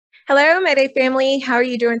Hello, Mayday family. How are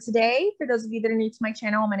you doing today? For those of you that are new to my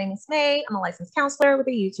channel, my name is May. I'm a licensed counselor with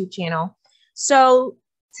a YouTube channel. So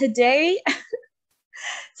today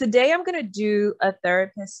I'm going to do a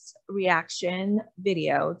therapist reaction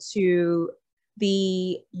video to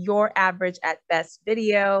the Your Average at Best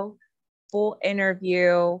video, full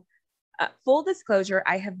interview. Full disclosure,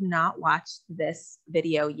 I have not watched this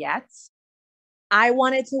video yet. I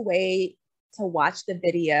wanted to wait to watch the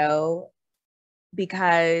video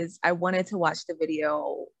because I wanted to watch the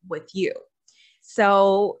video with you.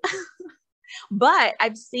 So, but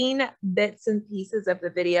I've seen bits and pieces of the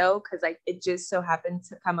video because it just so happened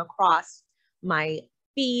to come across my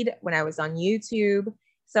feed when I was on YouTube.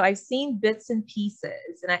 So I've seen bits and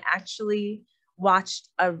pieces, and I actually watched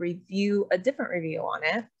a different review on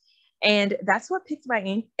it. And that's what piqued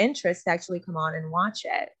my interest to actually come on and watch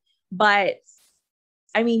it. But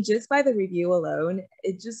I mean, just by the review alone,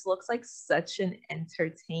 it just looks like such an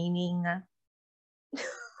entertaining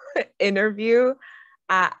interview.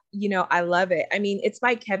 I love it. I mean, it's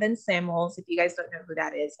by Kevin Samuels. If you guys don't know who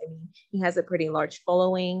that is, I mean, he has a pretty large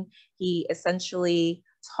following. He essentially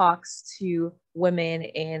talks to women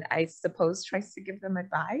and I suppose tries to give them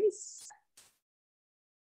advice.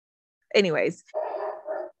 Anyways.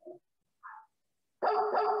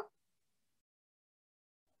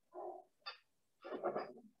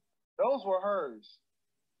 Those were hers.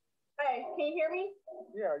 Hey, can you hear me?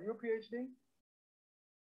 Yeah, are you a PhD?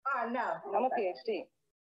 No, I'm a PhD.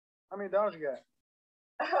 How many dollars you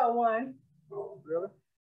got? One. Really?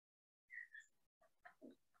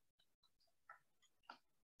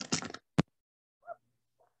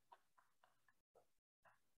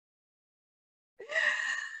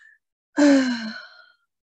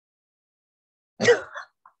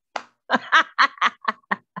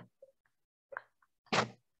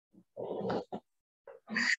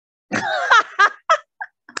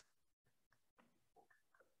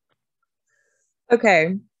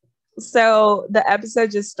 Okay, so the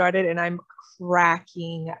episode just started and I'm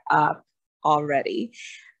cracking up already.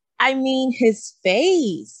 I mean, his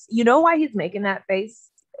face, you know why he's making that face?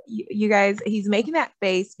 You guys, he's making that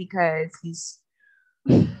face because he's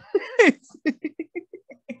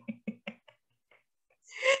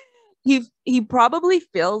he probably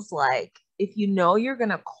feels like if you know you're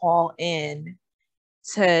gonna call in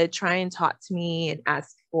to try and talk to me and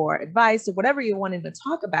ask for advice or whatever you wanted to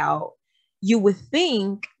talk about, you would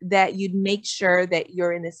think that you'd make sure that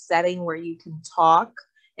you're in a setting where you can talk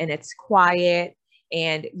and it's quiet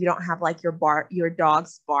and you don't have like your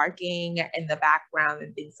dogs barking in the background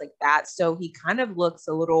and things like that. So he kind of looks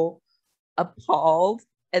a little appalled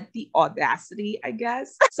at the audacity, I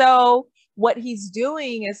guess. So what he's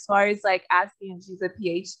doing as far as like asking if she's a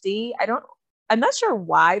PhD, I'm not sure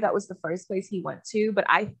why that was the first place he went to, but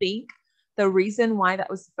I think the reason why that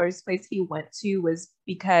was the first place he went to was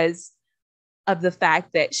because of the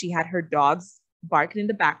fact that she had her dogs barking in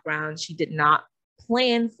the background. She did not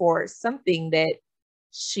plan for something that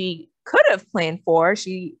she could have planned for.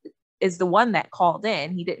 She is the one that called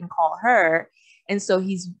in. He didn't call her. And so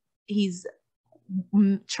he's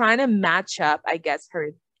trying to match up, I guess,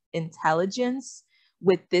 her intelligence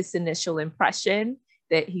with this initial impression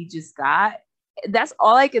that he just got. That's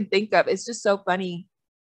all I can think of. It's just so funny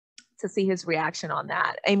to see his reaction on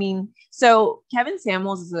that. I mean, so Kevin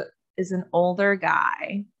Samuels is an older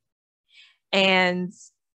guy, and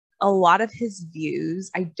a lot of his views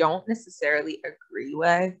I don't necessarily agree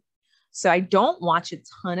with. So I don't watch a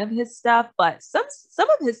ton of his stuff, but some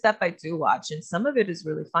of his stuff I do watch, and some of it is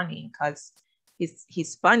really funny because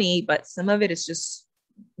he's funny, but some of it is just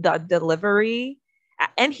the delivery.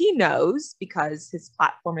 And he knows because his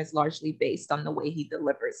platform is largely based on the way he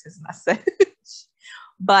delivers his message.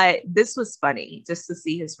 But this was funny just to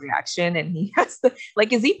see his reaction. And he has to,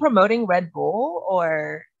 like, is he promoting Red Bull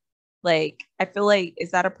or like, I feel like, is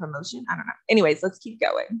that a promotion? I don't know. Anyways, let's keep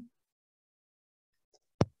going.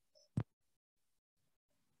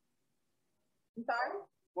 I'm sorry?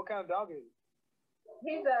 What kind of dog is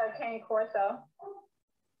he? He's a cane corso.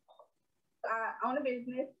 I own a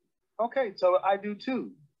business. Okay, so I do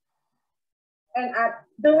too. And I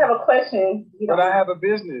do have a question. But I have a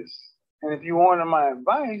business. And if you wanted my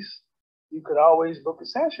advice, you could always book a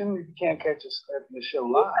session if you can't catch us at the show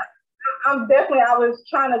live. I was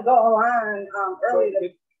trying to go online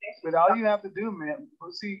earlier. But all you have to do, man,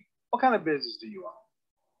 see, what kind of business do you own?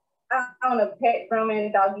 I own a pet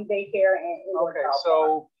grooming, doggy daycare, and okay,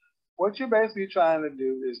 so what you're basically trying to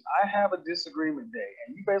do is I have a disagreement day,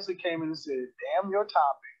 and you basically came in and said, damn your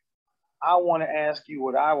topic. I want to ask you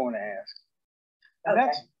what I want to ask. And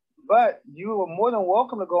okay. But you are more than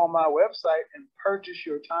welcome to go on my website and purchase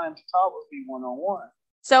your time to talk with me one-on-one.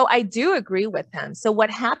 So I do agree with him. So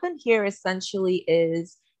what happened here essentially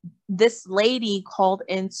is this lady called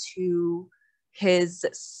into his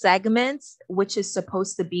segment, which is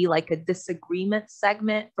supposed to be like a disagreement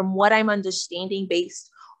segment. From what I'm understanding, based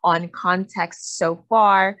on context so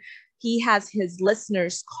far, he has his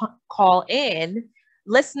listeners call in,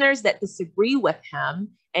 listeners that disagree with him.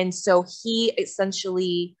 And so he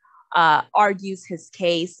essentially argues his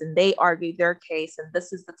case and they argue their case. And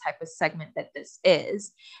this is the type of segment that this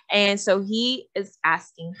is. And so he is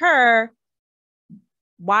asking her,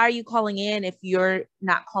 why are you calling in if you're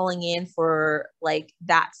not calling in for like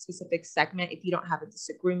that specific segment? If you don't have a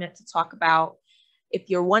disagreement to talk about, if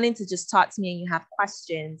you're wanting to just talk to me and you have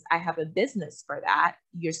questions, I have a business for that.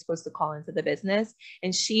 You're supposed to call into the business.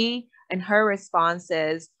 And her response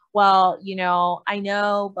is, well, you know, I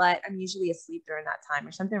know, but I'm usually asleep during that time,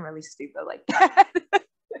 or something really stupid like that.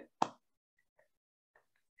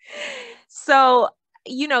 So,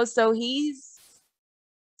 you know, so his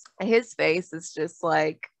face is just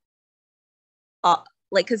like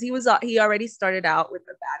because he already started out with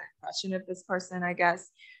a bad impression of this person, I guess.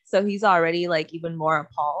 So he's already like even more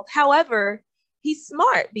appalled. However, he's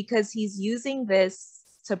smart because he's using this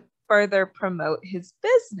to further promote his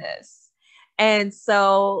business. And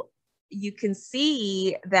so you can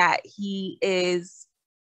see that he is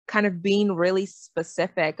kind of being really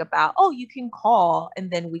specific about, oh, you can call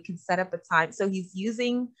and then we can set up a time. So he's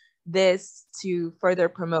using this to further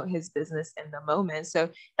promote his business in the moment. So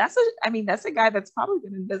that's a guy that's probably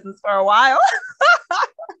been in business for a while.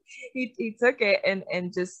 He took it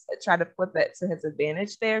and just tried to flip it to his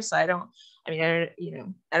advantage there. So I don't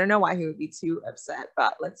know why he would be too upset,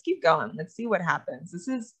 but let's keep going. Let's see what happens. This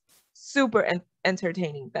is super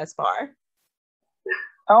entertaining thus far.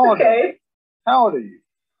 How old are you?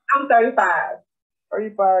 I'm 35.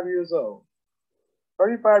 35 years old.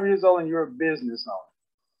 35 years old and you're a business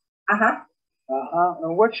owner.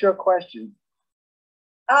 And what's your question?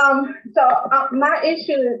 My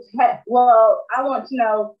issue is, I want to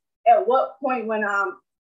know at what point when I'm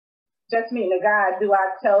just meeting a guy, do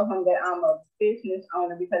I tell him that I'm a business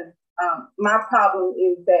owner? Because my problem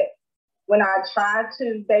is that when I try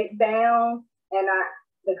to date down and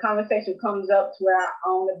the conversation comes up to where I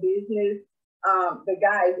own a business, the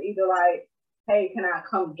guy is either like, hey, can I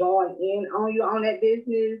come join in on you on that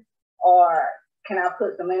business? Or can I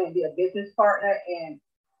put some money and be a business partner? And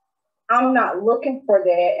I'm not looking for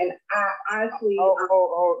that. And I honestly... Hold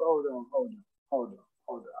on.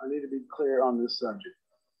 I need to be clear on this subject.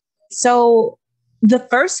 So the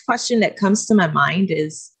first question that comes to my mind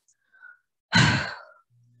is,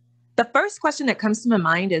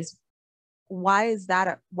 why is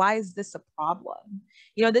this a problem?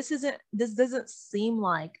 You know, this doesn't seem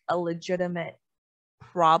like a legitimate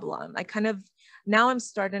problem. Now I'm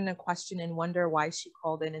starting to question and wonder why she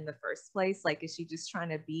called in the first place. Like, is she just trying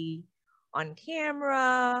to be on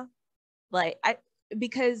camera?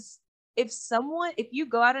 Because if you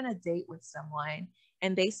go out on a date with someone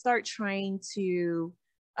and they start trying to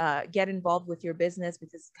get involved with your business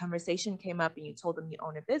because conversation came up and you told them you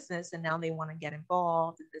own a business and now they want to get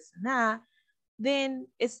involved and this and that, then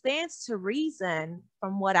it stands to reason,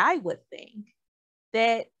 from what I would think,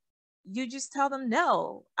 that you just tell them,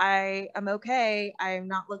 no, I'm okay. I'm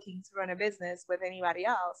not looking to run a business with anybody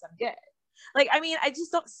else. I'm good. I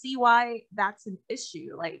just don't see why that's an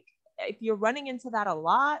issue. Like, if you're running into that a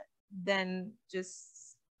lot, then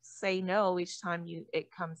just say no each time it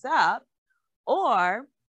comes up, or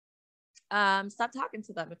stop talking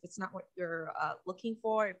to them if it's not what you're looking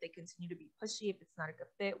for. If they continue to be pushy, if it's not a good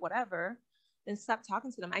fit, whatever, then stop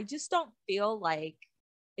talking to them. I just don't feel like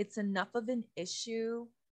it's enough of an issue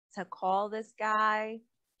to call this guy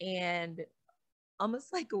and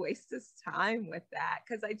almost like waste his time with that.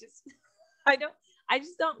 Cause I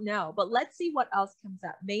just don't know, but let's see what else comes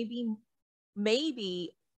up. Maybe,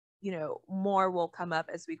 more will come up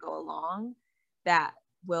as we go along that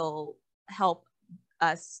will help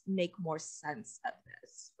us make more sense of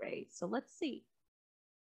this. Right. So let's see.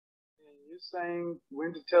 You're saying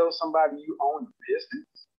when to tell somebody you own a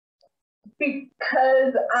business?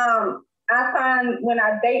 Because I find when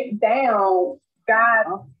I date down, guys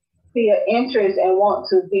see an interest and want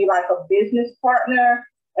to be like a business partner.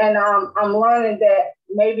 And I'm learning that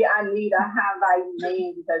maybe I need a high value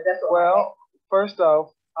man because that's what first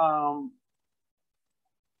off,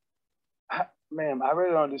 ma'am, I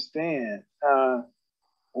really don't understand.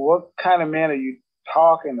 What kind of man are you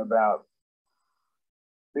talking about?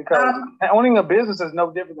 Because owning a business is no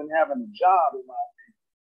different than having a job, in my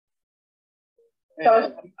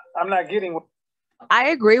opinion. So I'm not getting what... I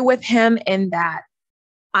agree with him in that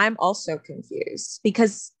I'm also confused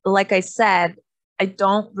because, like I said, I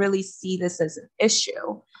don't really see this as an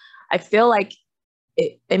issue. I feel like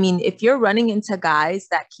if you're running into guys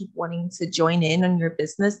that keep wanting to join in on your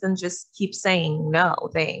business, then just keep saying, no,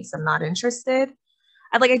 thanks, I'm not interested.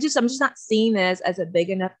 I'm just not seeing this as a big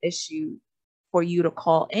enough issue for you to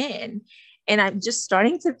call in. And I'm just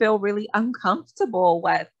starting to feel really uncomfortable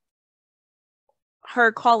with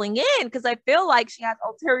her calling in because I feel like she has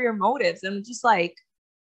ulterior motives. And I'm just like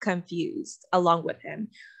confused along with him.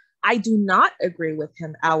 I do not agree with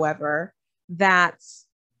him, however, that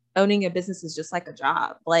owning a business is just like a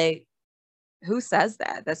job. Like, who says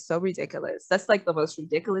that? That's so ridiculous. That's like the most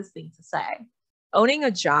ridiculous thing to say. Owning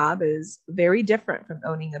a job is very different from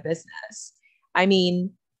owning a business. I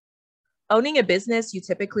mean, owning a business, you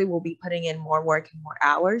typically will be putting in more work and more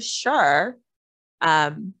hours, sure.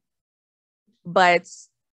 But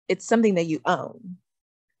it's something that you own.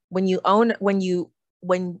 When you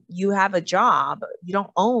have a job, you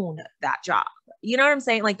don't own that job. You know what I'm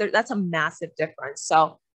saying? Like that's a massive difference.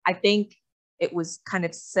 So I think it was kind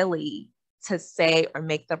of silly to say or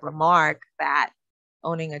make the remark that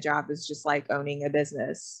owning a job is just like owning a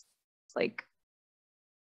business. It's like,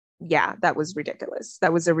 yeah, that was ridiculous.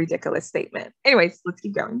 That was a ridiculous statement. Anyways, let's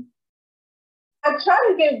keep going. I try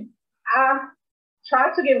to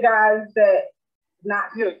give guys that not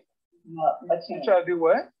a chance. You try to do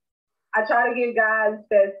what? I try to give guys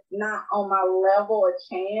that's not on my level a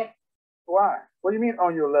chance. Why? What do you mean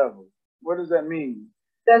on your level? What does that mean?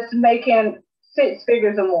 That's making 6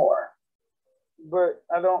 figures or more. But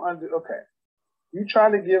I don't okay. You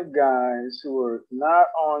try to give guys who are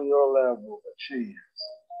not on your level a chance.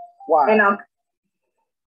 Why? And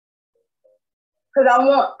because I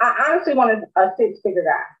honestly want a 6-figure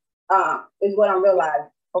guy. Is what I'm realizing.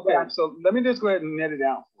 Okay, so let me just go ahead and net it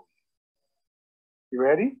out for you. You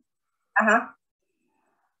ready? Uh-huh.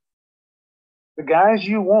 The guys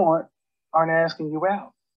you want aren't asking you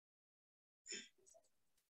out.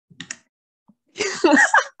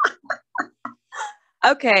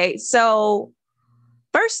 Okay, so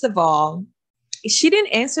first of all, she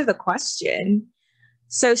didn't answer the question.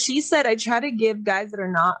 So she said, I try to give guys that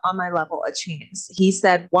are not on my level a chance. He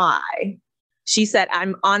said, why? She said,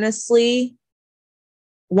 I'm honestly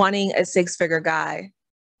wanting a 6-figure guy.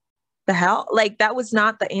 The hell? Like, that was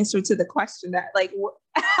not the answer to the question. That, like,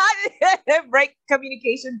 how did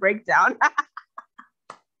communication breakdown?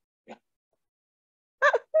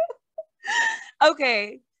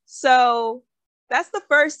 Okay, so that's the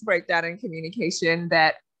first breakdown in communication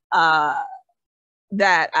that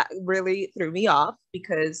really threw me off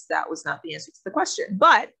because that was not the answer to the question.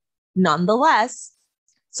 But nonetheless,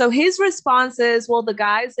 so his response is, well, the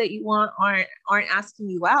guys that you want aren't asking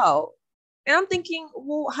you out. And I'm thinking,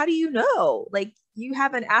 well, how do you know? Like, you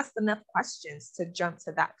haven't asked enough questions to jump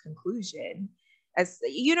to that conclusion. As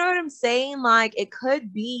you know what I'm saying? Like, it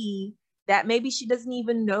could be that maybe she doesn't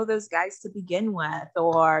even know those guys to begin with,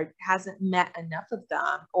 or hasn't met enough of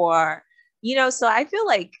them, or, so I feel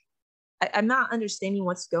like I'm not understanding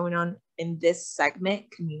what's going on in this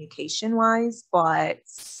segment communication wise, but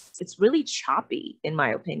it's really choppy in my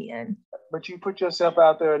opinion. But you put yourself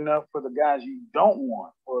out there enough for the guys you don't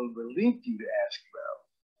want or relieve you to ask you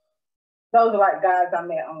out. Those are like guys I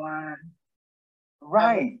met online.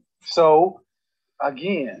 Right. So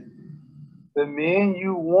again, the men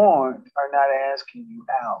you want are not asking you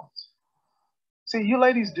out. See, you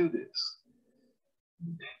ladies do this.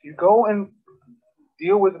 You go and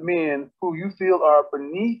deal with men who you feel are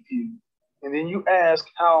beneath you, and then you ask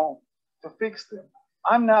how to fix them.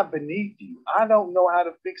 I'm not beneath you. I don't know how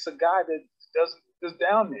to fix a guy that's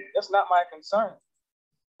down there. That's not my concern.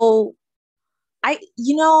 Oh,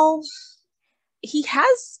 he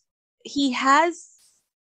has,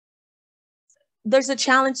 there's a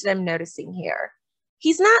challenge that I'm noticing here.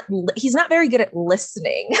 He's not very good at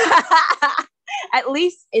listening. At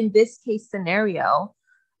least in this case scenario,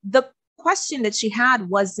 the question that she had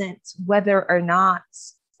wasn't whether or not,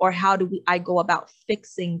 or how I go about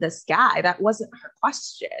fixing this guy. That wasn't her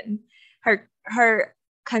question. Her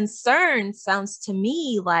concern sounds to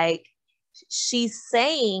me like she's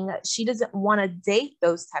saying she doesn't want to date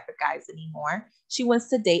those type of guys anymore. She wants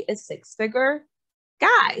to date a 6-figure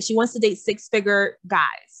guy. She wants to date 6-figure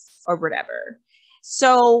guys or whatever.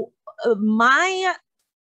 So my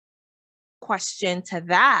question to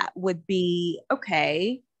that would be,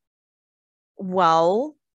 okay,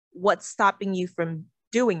 well, what's stopping you from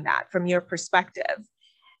doing that from your perspective?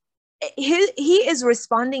 He is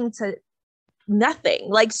responding to nothing.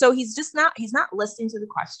 Like, so he's not listening to the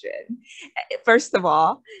question, first of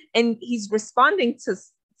all, and he's responding to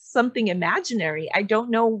something imaginary. I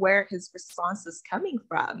don't know where his response is coming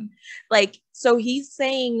from. Like, so he's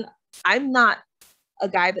saying, I'm not a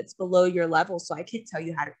guy that's below your level, so I can't tell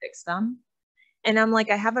you how to fix them. And I'm like,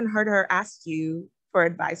 I haven't heard her ask you for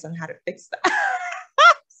advice on how to fix that.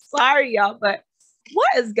 Sorry, y'all, but what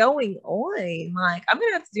is going on? Like, I'm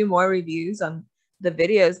gonna have to do more reviews on the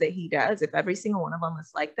videos that he does. If every single one of them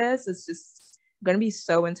is like this, it's just gonna be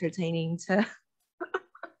so entertaining to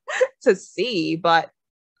to see. But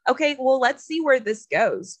okay, well, let's see where this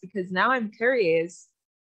goes, because now I'm curious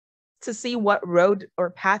to see what road or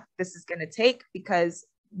path this is gonna take, because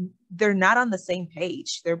they're not on the same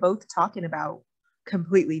page. They're both talking about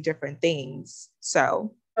completely different things.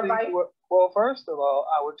 So, well, first of all,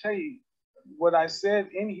 I would tell you what I said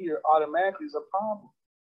in here automatically is a problem.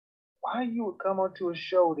 Why you would come onto a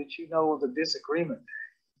show that you know is a disagreement?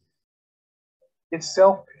 It's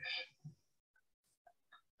selfish.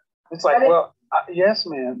 It's like, well, yes,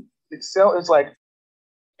 man. It's like.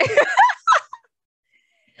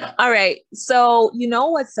 All right. So, you know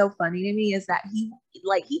what's so funny to me is that he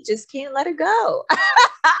just can't let it go.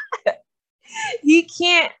 He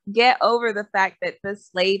can't get over the fact that this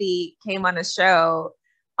lady came on a show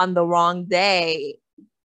on the wrong day,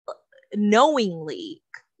 knowingly,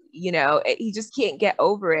 he just can't get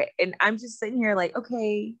over it. And I'm just sitting here like,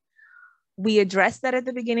 okay, we addressed that at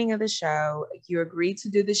the beginning of the show. You agreed to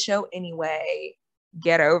do the show anyway.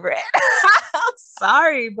 Get over it. I'm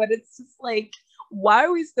sorry, but it's just like, why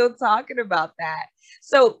are we still talking about that?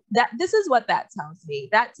 So this is what that tells me.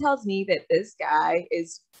 That tells me that this guy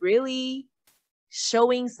is really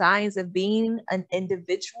showing signs of being an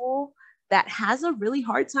individual that has a really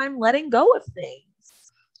hard time letting go of things.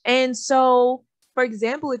 And so, for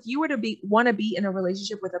example, if you were to want to be in a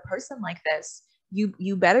relationship with a person like this,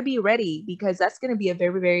 you better be ready, because that's going to be a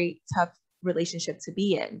very, very tough relationship to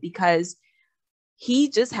be in, because he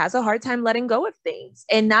just has a hard time letting go of things.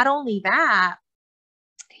 And not only that,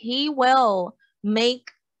 he will make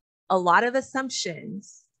a lot of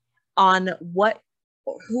assumptions on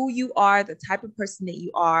who you are, the type of person that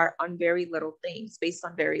you are, on very little things, based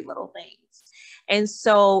on very little things. And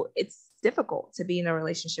so it's difficult to be in a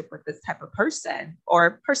relationship with this type of person,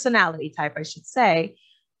 or personality type, I should say,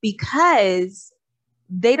 because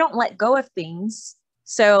they don't let go of things.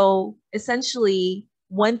 So essentially,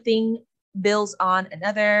 one thing builds on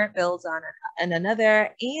another,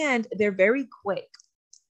 and they're very quick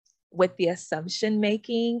with the assumption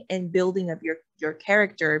making and building of your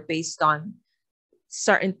character based on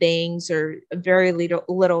certain things or very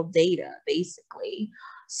little data, basically.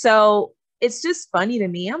 So it's just funny to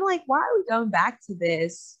me. I'm like, why are we going back to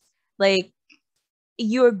this? Like,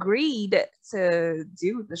 you agreed to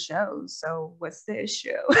do the show, so what's the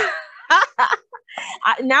issue?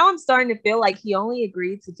 Now I'm starting to feel like he only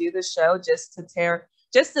agreed to do the show just to tear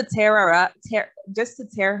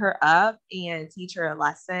her up and teach her a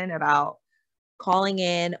lesson about calling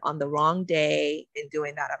in on the wrong day and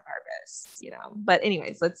doing that on purpose, But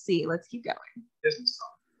anyways, let's keep going. Business.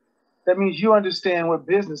 That means you understand what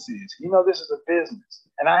business is. This is a business,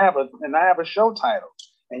 and I have a show title,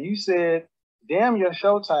 and you said, "Damn your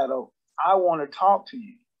show title, I want to talk to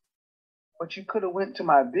you." But you could have went to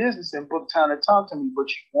my business and booked time to talk to me, but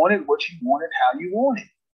you wanted what you wanted, how you wanted.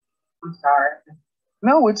 I'm sorry.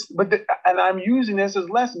 No, and I'm using this as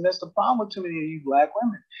a lesson. That's the problem with too many of you Black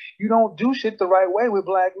women. You don't do shit the right way with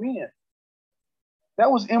Black men. That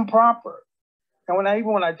was improper. And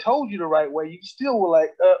when I told you the right way, you still were like,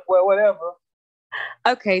 well, whatever.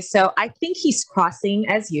 Okay, so I think he's crossing,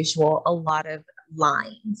 as usual, a lot of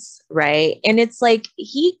lines, right? And it's like,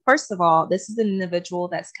 first of all, this is an individual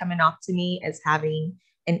that's coming off to me as having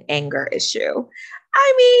an anger issue.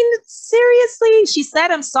 I mean, seriously, she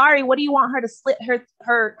said, "I'm sorry." What do you want her to slit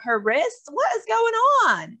her wrist? What is going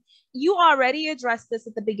on? You already addressed this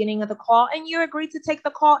at the beginning of the call, and you agreed to take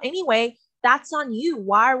the call anyway. That's on you.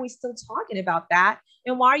 Why are we still talking about that?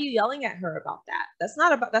 And why are you yelling at her about that? That's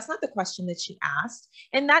not the question that she asked.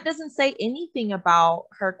 And that doesn't say anything about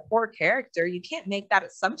her core character. You can't make that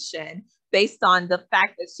assumption based on the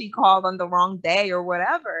fact that she called on the wrong day or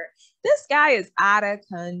whatever. This guy is out of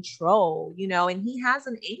control, and he has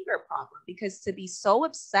an anger problem, because to be so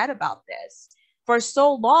upset about this for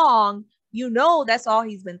so long, that's all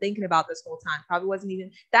he's been thinking about this whole time. Probably wasn't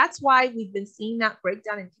even, that's why we've been seeing that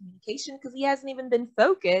breakdown in communication, because he hasn't even been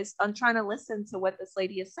focused on trying to listen to what this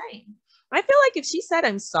lady is saying. I feel like if she said,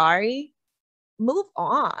 "I'm sorry," move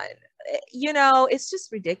on. It's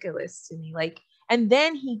just ridiculous to me. Like, and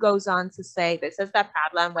then he goes on to say, "This is the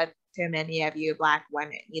problem with too many of you Black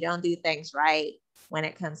women. You don't do things right when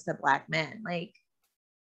it comes to Black men." Like,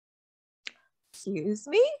 excuse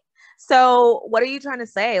me? So what are you trying to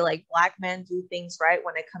say? Like, Black men do things right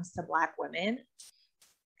when it comes to Black women?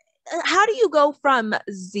 how do you go from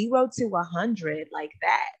 0 to 100 like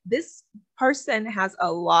that? This person has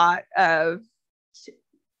a lot of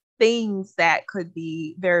things that could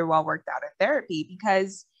be very well worked out in therapy,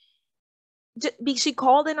 because she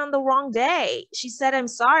called in on the wrong day. She said, I'm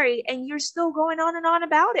sorry. And you're still going on and on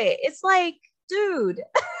about it. It's like, dude,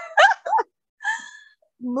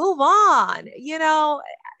 move on, you know?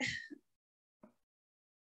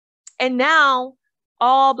 And now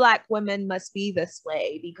all Black women must be this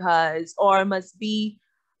way or must be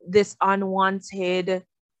this unwanted,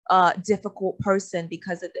 difficult person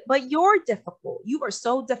because of it. But you're difficult. You are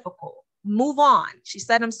so difficult. Move on. She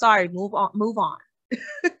said, I'm sorry. Move on.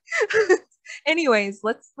 Anyways,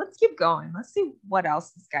 let's keep going. Let's see what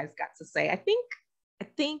else this guy's got to say. I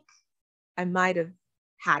think I might have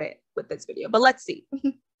had it with this video, but let's see.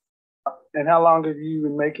 And how long have you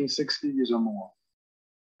been making 6 figures or more?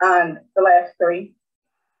 The last 3.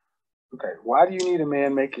 Okay. Why do you need a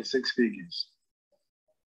man making 6 figures?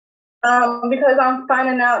 Because I'm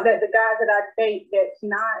finding out that the guys that I date it's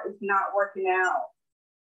not working out.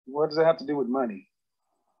 What does that have to do with money?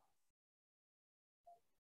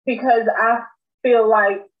 Because I feel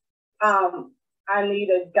like I need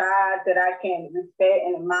a guy that I can respect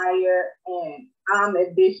and admire, and I'm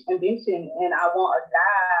ambition, and I want a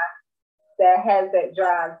guy that has that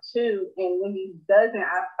drive too. And when he doesn't,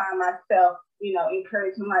 I find myself,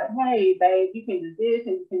 encouraging, like, hey, babe, you can do this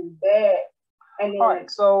and you can do that. And then, all right,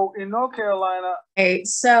 so in North Carolina. Hey,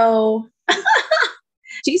 so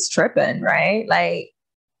she's tripping, right? Like,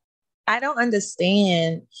 I don't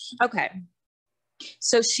understand. Okay.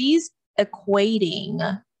 So she's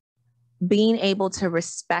equating being able to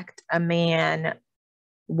respect a man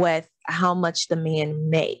with how much the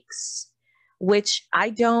man makes, which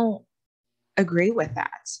I don't agree with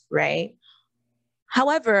that, right?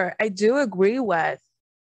 However, I do agree with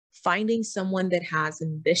finding someone that has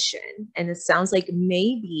ambition. And it sounds like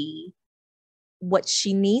maybe what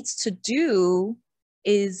she needs to do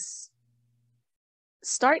is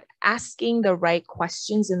start asking the right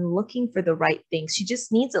questions and looking for the right things. She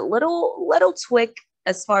just needs a little tweak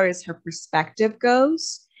as far as her perspective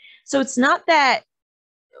goes. So it's not that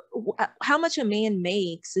how much a man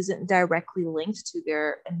makes isn't directly linked to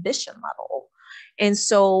their ambition level. And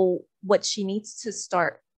so what she needs to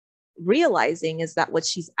start realizing is that what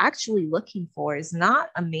she's actually looking for is not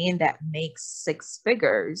a man that makes 6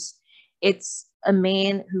 figures. It's a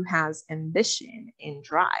man who has ambition and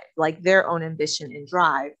drive, like their own ambition and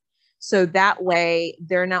drive. So that way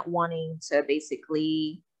they're not wanting to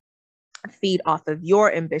basically feed off of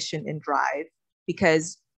your ambition and drive,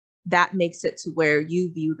 because that makes it to where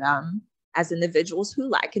you view them as individuals who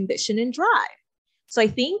lack ambition and drive. So I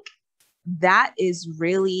think that is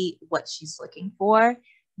really what she's looking for,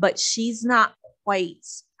 but she's not quite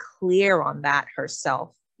clear on that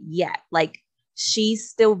herself yet. Like, she's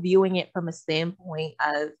still viewing it from a standpoint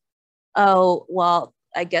of, oh, well,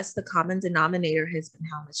 I guess the common denominator has been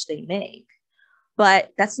how much they make.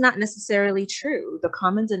 But that's not necessarily true. The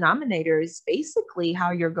common denominator is basically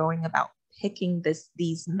how you're going about picking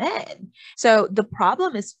these men. So the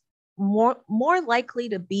problem is more likely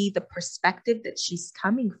to be the perspective that she's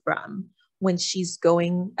coming from when she's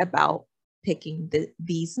going about picking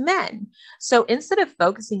these men. So instead of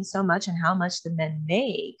focusing so much on how much the men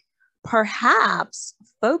make, perhaps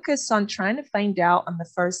focus on trying to find out on the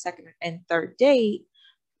first, second, and third date,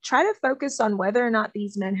 try to focus on whether or not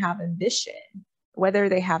these men have ambition, whether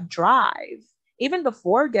they have drive. Even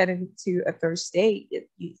before getting to a first date,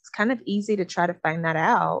 it's kind of easy to try to find that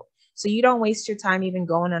out. So you don't waste your time even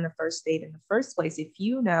going on a first date in the first place if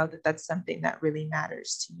you know that that's something that really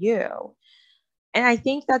matters to you. And I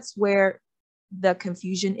think that's where the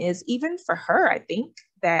confusion is, even for her. I think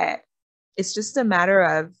that it's just a matter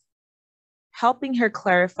of helping her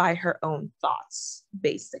clarify her own thoughts,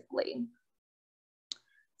 basically.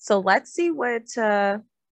 So let's see what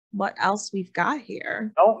else we've got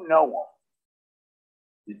here. Don't know them.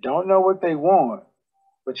 You don't know what they want,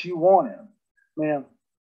 but you want them. Ma'am,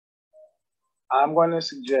 I'm going to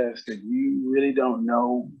suggest that you really don't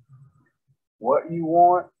know what you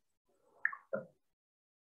want.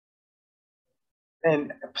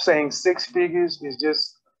 And saying 6 figures is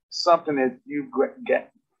just something that you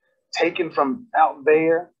get taken from out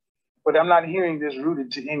there. But I'm not hearing this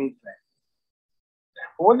rooted to anything.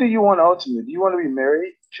 What do you want ultimately? Do you want to be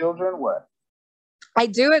married, children, what? I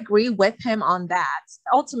do agree with him on that.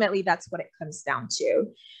 Ultimately, that's what it comes down to.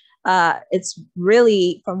 It's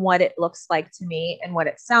really, from what it looks like to me and what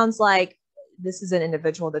it sounds like, this is an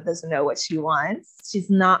individual that doesn't know what she wants. She's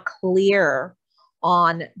not clear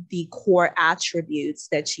on the core attributes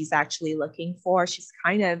that she's actually looking for. She's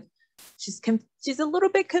kind of she's a little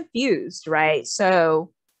bit confused, right?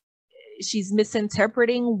 So she's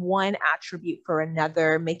misinterpreting one attribute for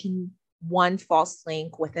another, making one false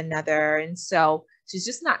link with another. And so she's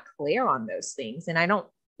just not clear on those things. And I don't,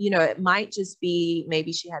 it might just be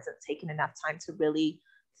maybe she hasn't taken enough time to really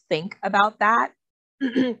think about that,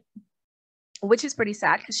 which is pretty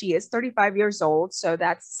sad because she is 35 years old. So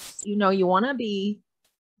that's, you want to be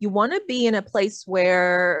in a place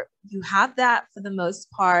where you have that for the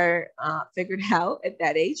most part figured out at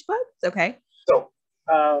that age, but it's okay. So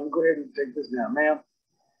go ahead and take this now, ma'am.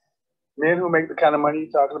 Men who make the kind of money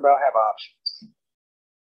you're talking about have options.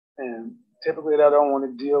 And typically they don't want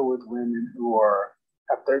to deal with women who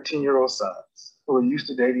have 13-year-old sons, who are used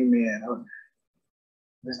to dating men.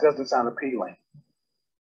 This doesn't sound appealing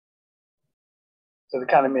to the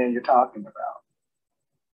kind of man you're talking about.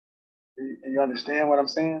 You understand what I'm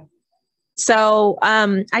saying? So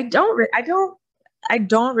I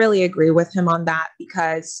don't really agree with him on that,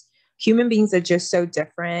 because human beings are just so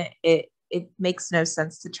different. It makes no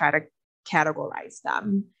sense to try to categorize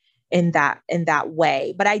them in that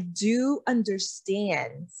way. But I do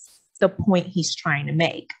understand the point he's trying to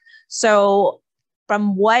make. So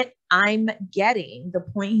from what I'm getting, the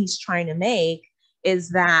point he's trying to make is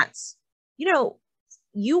that,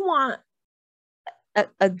 you want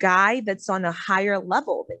a guy that's on a higher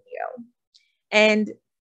level than you. And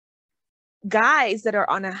guys that are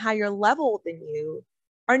on a higher level than you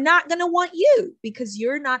are not going to want you because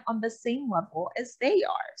you're not on the same level as they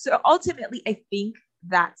are. So ultimately, I think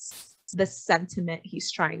that's the sentiment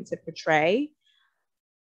he's trying to portray.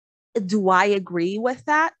 Do I agree with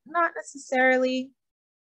that? Not necessarily.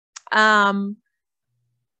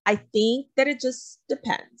 I think that it just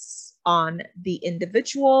depends on the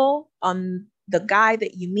individual, on the guy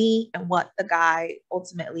that you meet and what the guy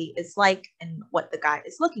ultimately is like and what the guy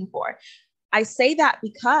is looking for. I say that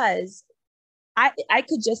because I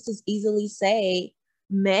could just as easily say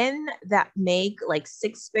men that make like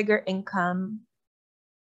 6-figure income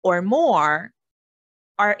or more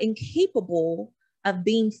are incapable of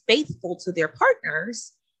being faithful to their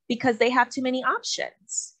partners because they have too many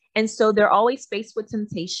options. And so they're always faced with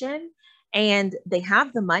temptation, and they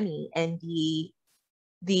have the money and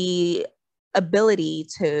the ability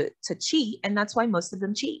to cheat. And that's why most of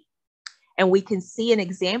them cheat. And we can see an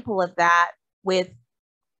example of that with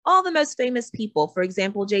all the most famous people. For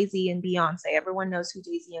example, Jay-Z and Beyonce. Everyone knows who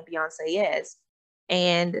Jay-Z and Beyonce is.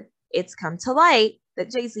 And it's come to light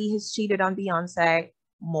that Jay-Z has cheated on Beyonce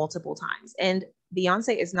multiple times. And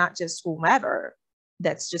Beyonce is not just whomever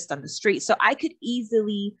that's just on the street. So I could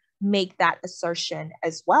easily make that assertion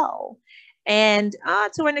as well. And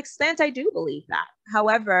to an extent, I do believe that.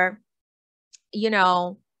 However,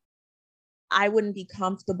 I wouldn't be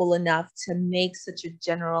comfortable enough to make such a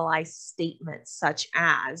generalized statement such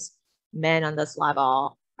as men on this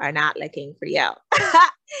level are not looking for you.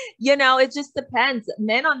 It just depends.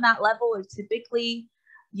 Men on that level are typically,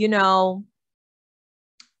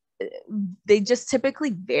 they just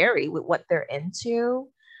typically vary with what they're into.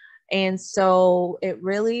 And so it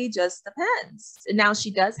really just depends. Now,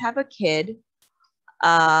 she does have a kid.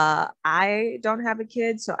 I don't have a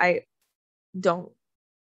kid, so I don't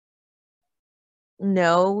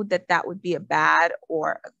know that would be a bad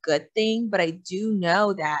or a good thing. But I do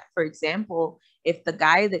know that, for example, if the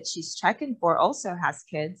guy that she's checking for also has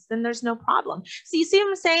kids, then there's no problem. So you see what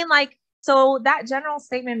I'm saying? Like, so that general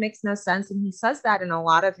statement makes no sense. And he says that in a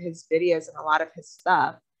lot of his videos and a lot of his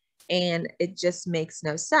stuff. And it just makes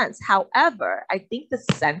no sense. However, I think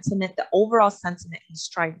the overall sentiment he's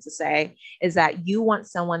trying to say is that you want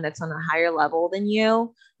someone that's on a higher level than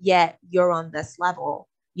you, yet you're on this level.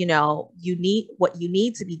 What you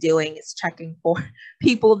need to be doing is checking for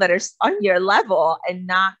people that are on your level and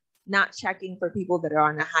not checking for people that are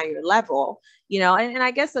on a higher level, and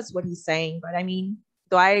I guess that's what he's saying. But I mean,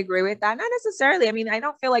 do I agree with that? Not necessarily. I mean, I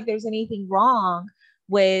don't feel like there's anything wrong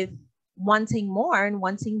with wanting more and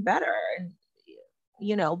wanting better, and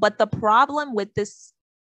but the problem with this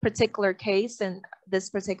particular case and this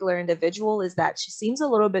particular individual is that she seems a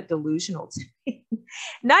little bit delusional to me.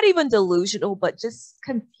 Not even delusional, but just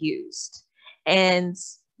confused. And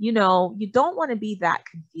you don't want to be that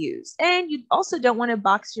confused, and you also don't want to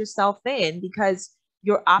box yourself in because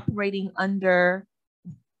you're operating under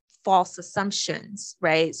false assumptions,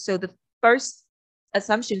 right? So the first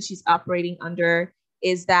assumption she's operating under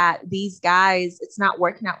is that these guys, it's not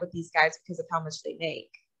working out with these guys because of how much they make.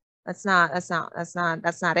 That's not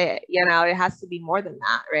it. It has to be more than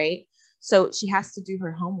that, right? So she has to do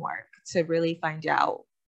her homework to really find out,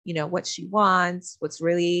 what she wants, what's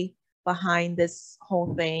really behind this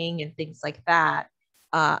whole thing and things like that.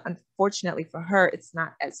 Unfortunately for her, it's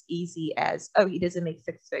not as easy as, oh, he doesn't make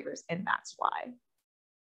six figures and that's why.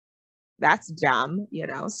 That's dumb, you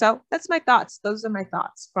know? So that's my thoughts. Those are my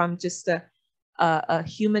thoughts from just a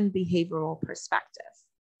human behavioral perspective.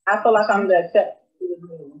 I feel like I'm the exception to the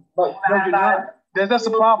rule. But no, you're not. That's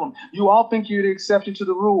the problem. You all think you're the exception to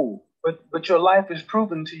the rule, but your life is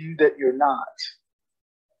proven to you that you're not.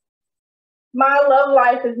 My love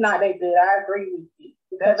life is not that good. I agree with you.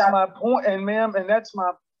 That's my point, and ma'am, and that's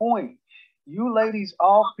my point. You ladies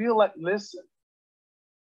all feel like, listen,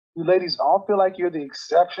 you ladies all feel like you're the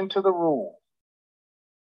exception to the rule.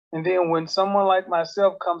 And then when someone like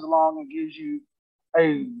myself comes along and gives you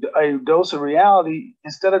a dose of reality,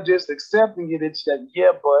 instead of just accepting it, it's that,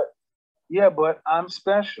 yeah, but I'm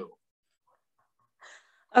special.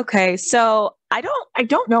 Okay, so I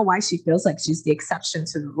don't know why she feels like she's the exception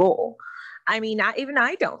to the rule. I mean,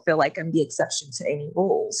 I don't feel like I'm the exception to any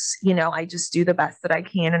rules. You know, I just do the best that I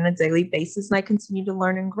can on a daily basis and I continue to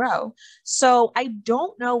learn and grow. So I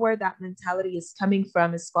don't know where that mentality is coming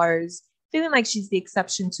from as far as feeling like she's the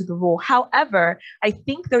exception to the rule. However, I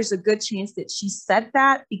think there's a good chance that she said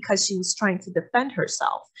that because she was trying to defend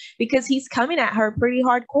herself, because he's coming at her pretty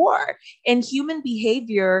hardcore. And human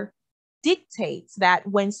behavior dictates that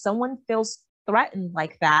when someone feels threatened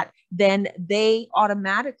like that, then they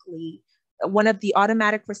automatically, one of the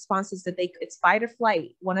automatic responses that it's fight or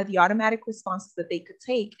flight. One of the automatic responses that they could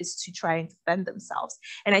take is to try and defend themselves.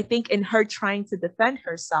 And I think in her trying to defend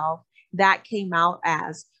herself, that came out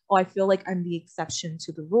as, oh, I feel like I'm the exception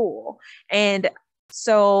to the rule. And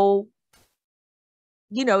so,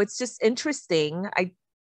 you know, it's just interesting.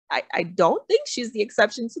 I don't think she's the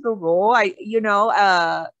exception to the rule.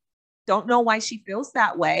 Don't know why she feels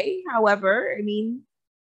that way. However, I mean,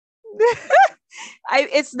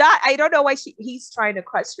 I don't know why he's trying to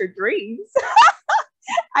crush her dreams.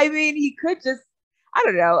 I mean, he could just, I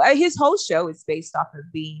don't know. His whole show is based off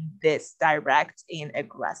of being this direct and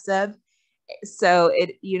aggressive. So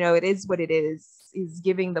it is what it is. He's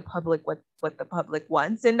giving the public what the public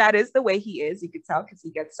wants. And that is the way he is. You could tell because he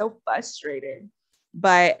gets so frustrated.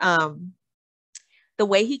 But the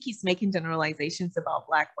way he keeps making generalizations about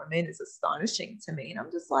Black women is astonishing to me. And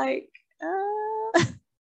I'm just like,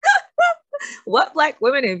 what Black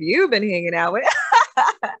women have you been hanging out with?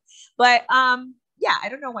 But yeah, I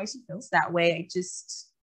don't know why she feels that way.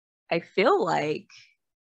 I feel like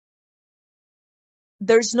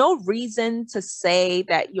there's no reason to say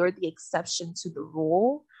that you're the exception to the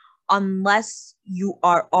rule unless you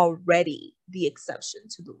are already the exception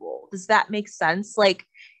to the rule. Does that make sense? Like,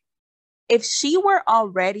 if she were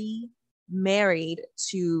already married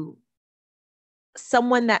to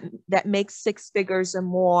someone that makes six figures or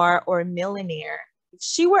more, or a millionaire, if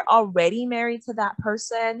she were already married to that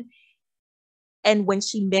person, and when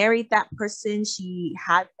she married that person, she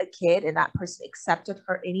had a kid and that person accepted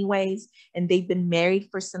her anyways, and they've been married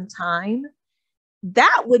for some time,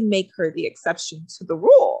 that would make her the exception to the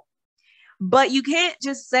rule. But you can't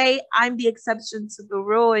just say I'm the exception to the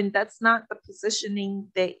rule, and that's not the position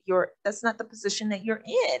that you're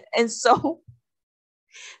in. And so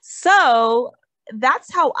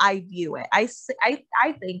that's how I view it. I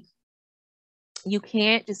think you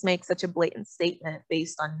can't just make such a blatant statement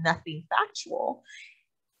based on nothing factual.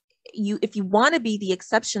 If you want to be the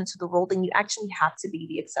exception to the rule, then you actually have to be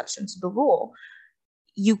the exception to the rule.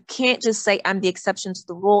 You can't just say I'm the exception to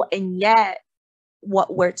the rule, and yet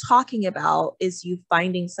what we're talking about is you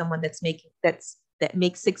finding someone that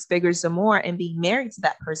makes six figures or more and being married to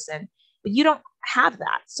that person, but you don't have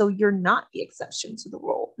that. So you're not the exception to the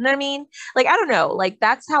rule. You know what I mean? Like, I don't know. Like,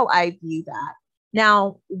 that's how I view that.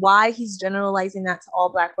 Now, why he's generalizing that to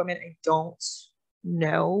all Black women, I don't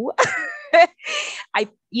know.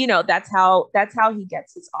 That's how he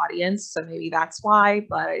gets his audience. So maybe that's why,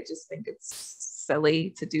 but I just think it's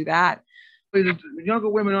silly to do that. The younger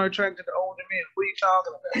women are attracted to older men. What are you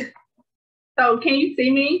talking about? So can you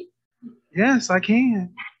see me? Yes, I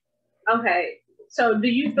can. Okay. So do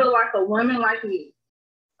you feel like a woman like me?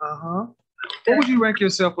 Uh-huh. What would you rank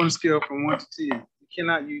yourself on a scale from 1 to 10? You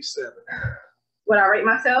cannot use 7. Would I rate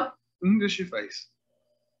myself? Just your face.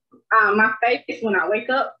 My face, when I wake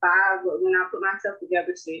up, 5, but when I put myself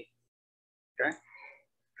together, 6. Okay.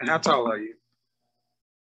 And how tall are you?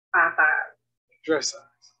 5'5". Dress size.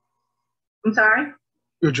 I'm sorry?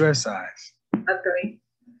 Your dress size. A 3.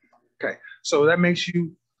 Okay. So that makes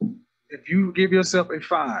you, if you give yourself a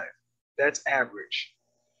 5, that's average.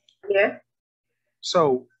 Yeah.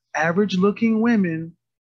 So average looking women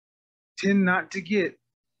tend not to get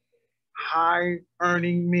high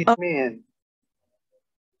earning men.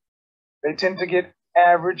 They tend to get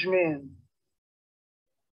average men.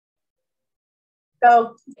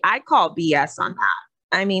 So I call BS on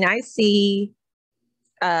that. I mean, I see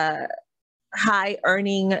high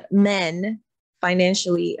earning men,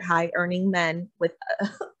 financially high earning men with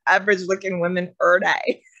average looking women per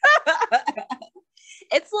day.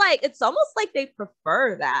 It's almost like they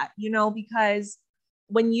prefer that, because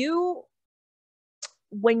when you,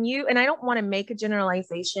 and I don't want to make a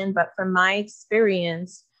generalization, but from my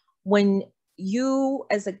experience, when you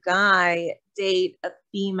as a guy date a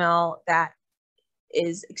female that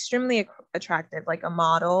is extremely attractive, like a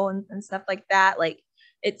model and stuff like that, like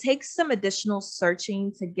it takes some additional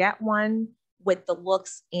searching to get one with the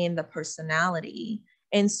looks and the personality.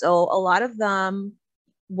 And so a lot of them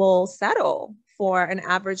will settle for an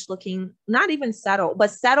average looking, not even settle,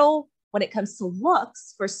 but settle when it comes to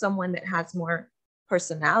looks for someone that has more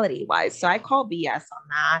personality wise. So I call BS on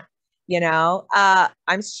that.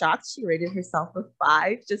 I'm shocked she rated herself a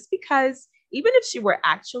 5, just because even if she were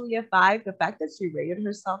actually a 5, the fact that she rated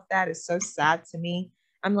herself that is so sad to me.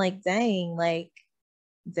 I'm like, dang. But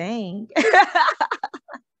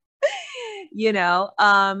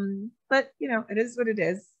it is what it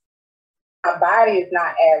is. My body is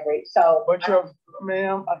not average. So but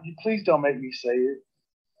ma'am, please don't make me say it.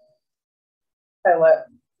 Say what?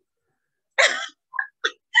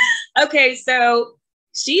 Okay, so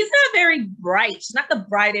she's not very bright. She's not the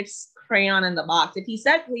brightest crayon in the box. If he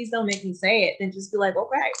said, please don't make me say it, then just be like,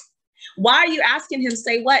 okay. Why are you asking him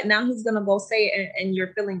say what? Now he's going to go say it and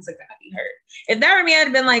your feelings are going to be hurt. If that were me, I'd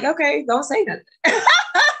have been like, okay, don't say nothing.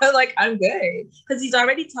 Like, I'm good. Because he's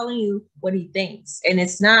already telling you what he thinks. And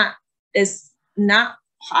it's not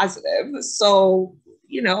positive. So,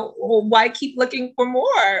 why keep looking for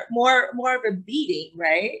more of a beating,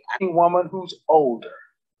 right? A woman who's older.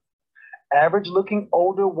 Average looking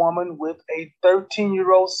older woman with a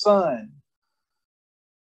 13-year-old son.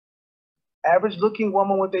 Average looking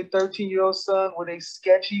woman with a 13-year-old son with a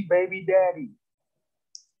sketchy baby daddy.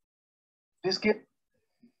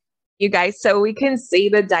 You guys, so we can see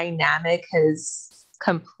the dynamic has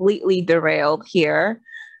completely derailed here.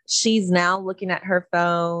 She's now looking at her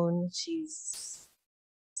phone. She's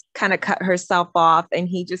kind of cut herself off, and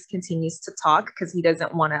he just continues to talk because he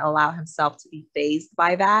doesn't want to allow himself to be fazed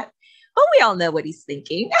by that. But we all know what he's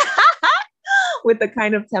thinking with the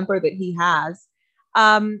kind of temper that he has.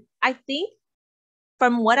 I think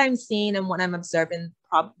from what I'm seeing and what I'm observing,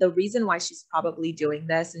 the reason why she's probably doing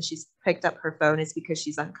this and she's picked up her phone is because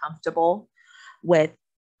she's uncomfortable with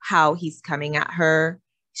how he's coming at her.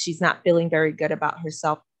 She's not feeling very good about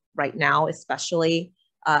herself right now, especially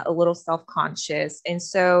a little self-conscious. And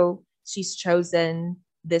so she's chosen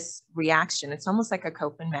this reaction. It's almost like a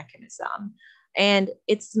coping mechanism. And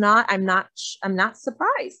I'm not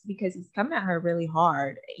surprised because he's coming at her really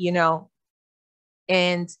hard,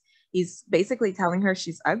 and he's basically telling her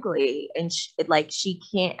she's ugly and she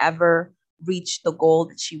can't ever reach the goal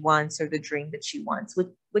that she wants or the dream that she wants,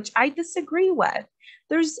 which I disagree with.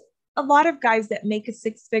 There's a lot of guys that make a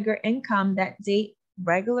 6-figure income that date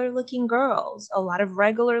regular looking girls, a lot of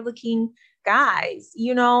regular looking guys,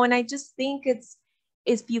 and I just think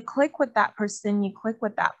if you click with that person, you click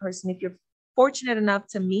with that person. If you're fortunate enough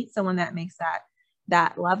to meet someone that makes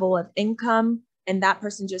that level of income and that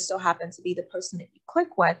person just so happens to be the person that you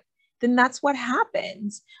click with, then that's what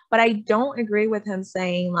happens. But I don't agree with him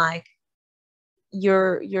saying like,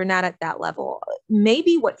 you're not at that level.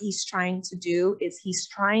 Maybe what he's trying to do is he's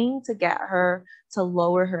trying to get her to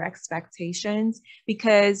lower her expectations,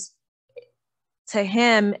 because to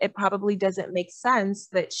him, it probably doesn't make sense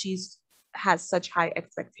that has such high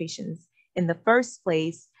expectations in the first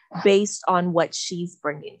place based on what she's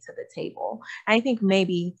bringing to the table. And I think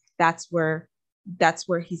maybe that's where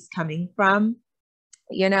he's coming from,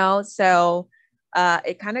 so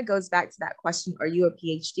it kind of goes back to that question, are you a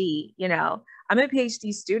PhD? I'm a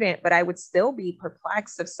PhD student, but I would still be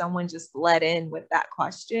perplexed if someone just let in with that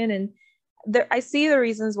question. And I see the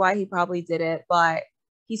reasons why he probably did it, but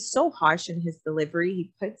he's so harsh in his delivery.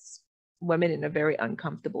 He puts women in a very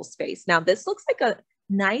uncomfortable space. Now, this looks like a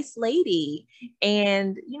nice lady,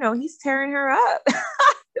 and he's tearing her up.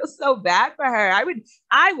 I feel so bad for her.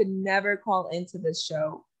 I would never call into this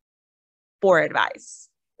show for advice.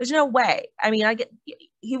 There's no way. I mean,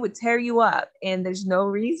 he would tear you up, and there's no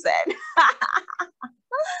reason.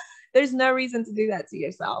 There's no reason to do that to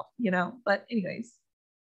yourself, But anyways.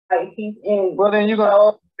 Well, then you're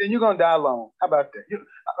gonna die alone. How about that?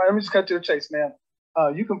 Let me just cut to the chase, man.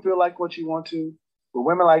 You can feel like what you want to, but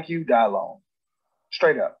women like you die alone,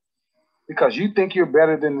 straight up, because you think you're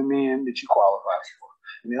better than the men that you qualify for.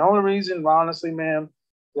 And the only reason, honestly, ma'am,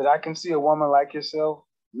 that I can see a woman like yourself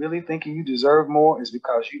really thinking you deserve more is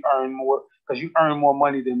because you earn more, because you earn more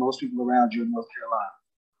money than most people around you in North Carolina.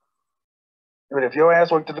 But if your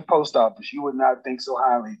ass worked at the post office, you would not think so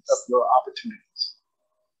highly of your opportunities.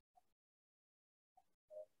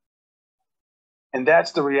 And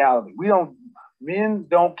that's the reality. Men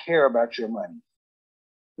don't care about your money.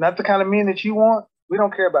 Not the kind of men that you want. We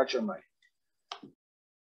don't care about your money.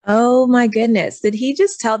 Oh my goodness. Did he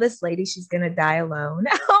just tell this lady she's going to die alone?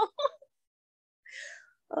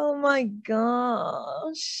 Oh my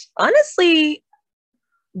gosh. Honestly,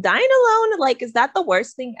 dying alone, like, is that the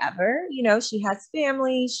worst thing ever? You know, she has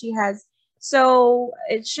family, so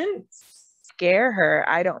it shouldn't scare her,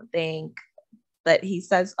 I don't think, that he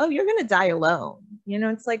says, oh, you're going to die alone. You know,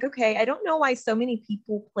 it's like, okay, I don't know why so many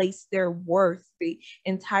people place their worth, the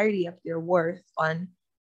entirety of their worth, on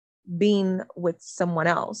being with someone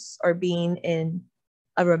else or being in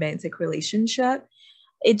a romantic relationship.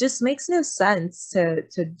 It just makes no sense to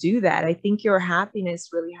do that. I think your happiness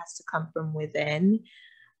really has to come from within,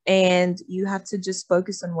 and you have to just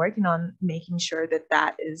focus on working on making sure that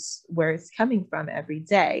that is where it's coming from every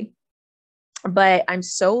day. But I'm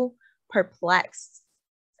so perplexed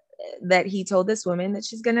that he told this woman that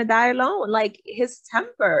she's going to die alone. Like, his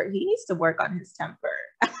temper, he needs to work on his temper.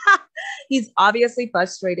 He's obviously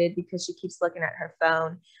frustrated because she keeps looking at her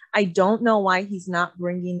phone. I don't know why he's not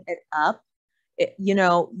bringing it up. You'd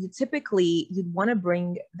want to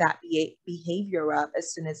bring that behavior up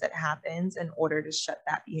as soon as it happens in order to shut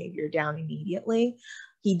that behavior down immediately.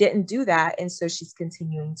 He didn't do that. And so she's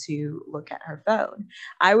continuing to look at her phone.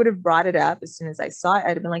 I would have brought it up as soon as I saw it.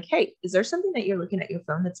 I'd have been like, hey, is there something that you're looking at your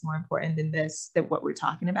phone that's more important than what we're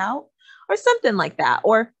talking about? Or something like that.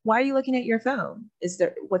 Or why are you looking at your phone?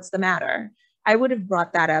 What's the matter? I would have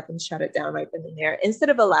brought that up and shut it down right then and there, instead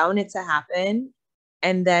of allowing it to happen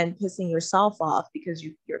and then pissing yourself off because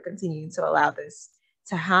you're continuing to allow this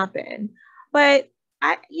to happen. But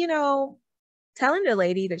telling the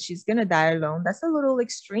lady that she's going to die alone, that's a little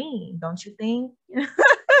extreme, don't you think?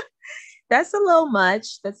 That's a little much.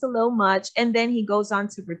 And then he goes on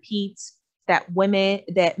to repeat that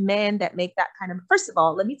men that make that kind of, first of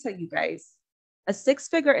all, let me tell you guys, a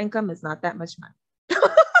 6-figure income is not that much money.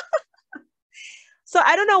 So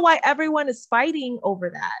I don't know why everyone is fighting over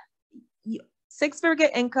that. 6-figure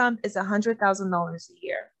income is $100,000 a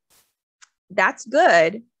year. That's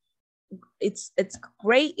good. It's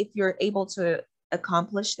great if you're able to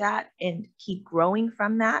accomplish that and keep growing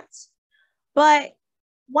from that. But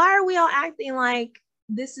why are we all acting like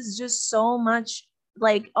this is just so much,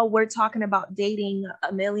 like, oh, we're talking about dating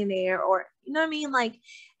a millionaire, or, you know what I mean? Like,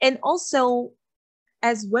 and also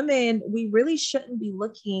as women, we really shouldn't be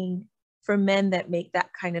looking for men that make that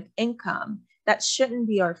kind of income. That shouldn't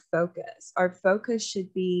be our focus. Our focus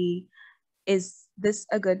should be, is this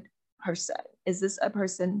a good person? Is this a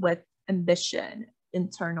person with ambition,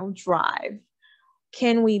 internal drive?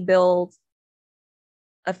 Can we build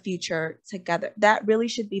a future together? That really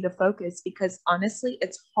should be the focus, because honestly,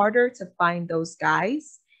 it's harder to find those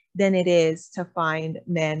guys than it is to find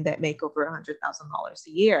men that make over $100,000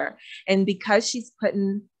 a year. And because she's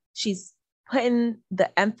putting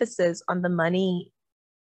the emphasis on the money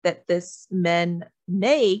that this men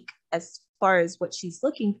make as far as what she's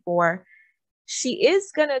looking for, she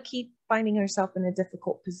is going to keep finding herself in a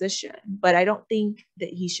difficult position. But I don't think that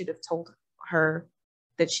he should have told her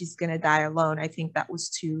that she's going to die alone. I think that was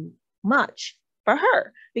too much for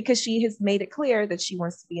her, because she has made it clear that she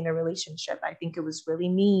wants to be in a relationship. I think it was really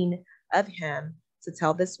mean of him to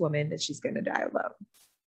tell this woman that she's going to die alone.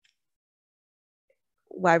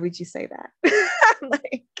 Why would you say that?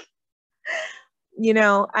 Like,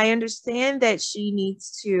 I understand that she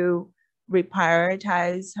needs to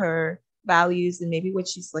reprioritize her values and maybe what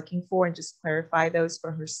she's looking for and just clarify those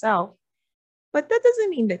for herself. But that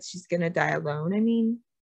doesn't mean that she's going to die alone. I mean,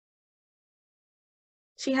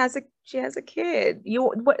 she has a kid.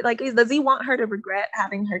 Does he want her to regret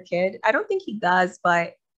having her kid? I don't think he does,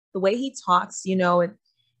 but the way he talks,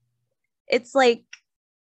 it's like,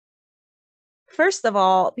 first of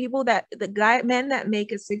all, men that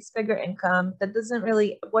make a 6-figure income, that doesn't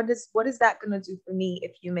really, what is that going to do for me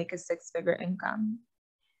if you make a 6-figure income?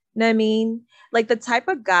 You know what I mean? Like, the type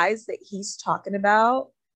of guys that he's talking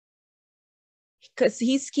about, because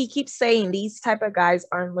he keeps saying these type of guys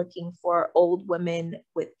aren't looking for old women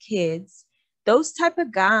with kids. Those type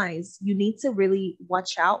of guys you need to really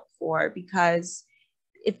watch out for, because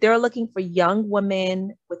if they're looking for young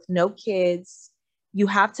women with no kids, you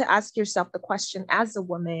have to ask yourself the question as a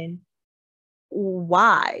woman,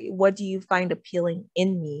 why? What do you find appealing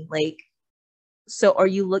in me? Like, so are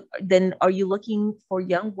you looking for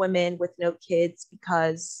young women with no kids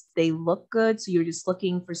because they look good? So you're just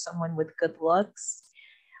looking for someone with good looks?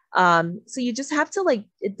 So you just have to like,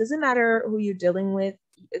 it doesn't matter who you're dealing with.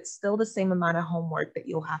 It's still the same amount of homework that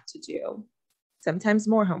you'll have to do. Sometimes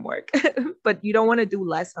more homework, but you don't want to do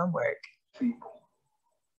less homework.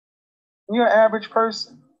 You're an average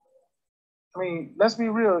person. I mean, let's be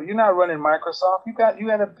real. You're not running Microsoft. You got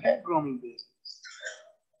a pet grooming business.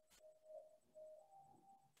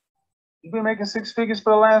 You've been making 6 figures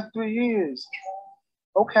for the last 3 years.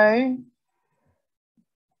 Okay.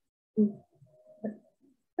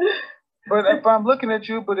 But if I'm looking at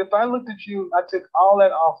you, if I looked at you, I took all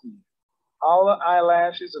that off of you, all the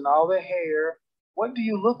eyelashes and all the hair. What do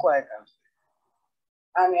you look like?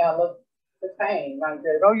 I mean, I look the same.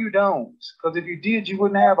 No, you don't. Because if you did, you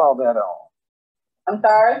wouldn't have all that on. I'm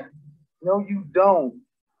sorry? No, you don't.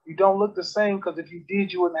 You don't look the same because if you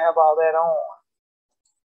did, you wouldn't have all that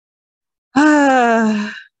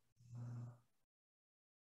on.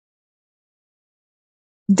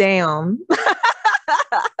 Damn.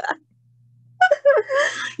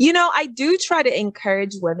 You know, I do try to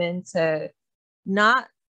encourage women to not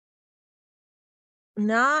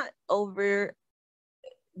overdo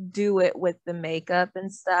it with the makeup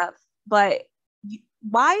and stuff, but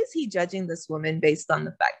why is he judging this woman based on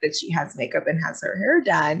the fact that she has makeup and has her hair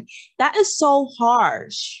done? That is so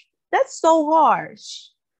harsh. That's so harsh.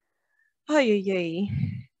 Oh, yeah.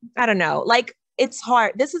 I don't know. Like, it's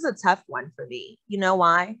hard. This is a tough one for me. You know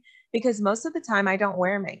why? Because most of the time I don't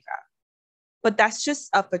wear makeup, but that's just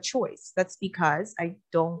of a choice. That's because I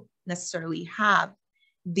don't necessarily have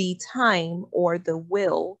the time or the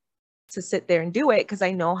will to sit there and do it because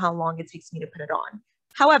I know how long it takes me to put it on.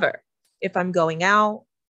 However, if I'm going out,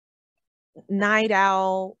 night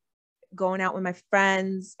out, going out with my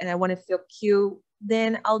friends, and I want to feel cute,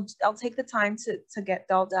 then I'll take the time to get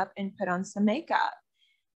dolled up and put on some makeup.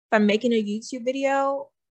 If I'm making a YouTube video,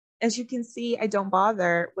 as you can see, I don't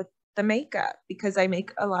bother with the makeup because I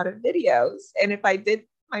make a lot of videos. And if I did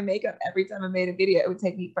my makeup every time I made a video, it would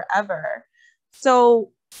take me forever.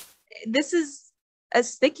 So this is a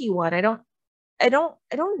sticky one. I don't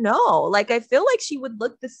know. Like, I feel like she would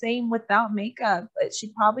look the same without makeup, but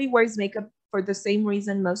she probably wears makeup for the same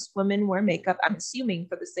reason most women wear makeup. I'm assuming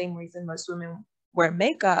for the same reason most women wear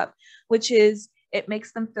makeup, which is it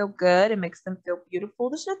makes them feel good. It makes them feel beautiful.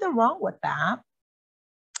 There's nothing wrong with that.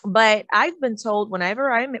 But I've been told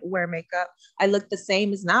whenever I wear makeup, I look the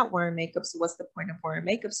same as not wearing makeup. So what's the point of wearing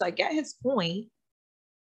makeup? So I get his point.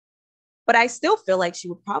 But I still feel like she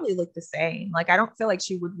would probably look the same. Like, I don't feel like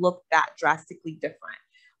she would look that drastically different.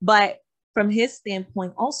 But from his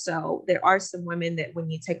standpoint, also, there are some women that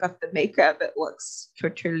when you take off the makeup, it looks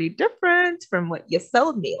totally different from what you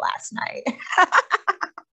sold me last night.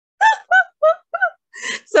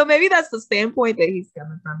 So maybe that's the standpoint that he's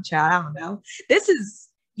coming from, child. I don't know. This is,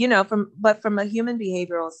 you know, from a human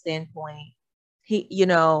behavioral standpoint,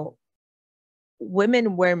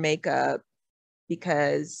 women wear makeup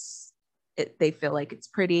because they feel like it's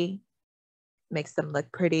pretty, makes them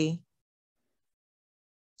look pretty.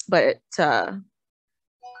 But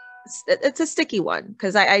it's a sticky one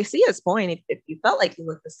because I see his point. If you felt like you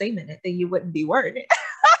looked the same in it, then you wouldn't be wearing it.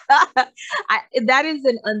 That is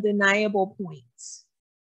an undeniable point.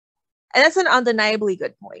 And that's an undeniably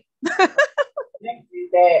good point.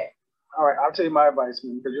 All right, I'll tell you my advice,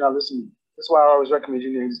 man, because you're not listening. That's why I always recommend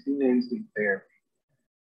you need to therapy.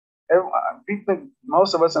 People think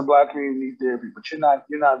most of us in Black community need therapy, but you're not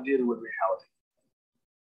dealing with reality.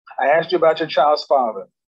 I asked you about your child's father,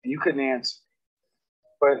 and you couldn't answer.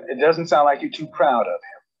 But it doesn't sound like you're too proud of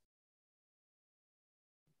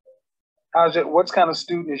him. What kind of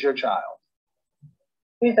student is your child?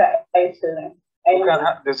 He's an A student.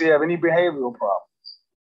 Does he have any behavioral problems?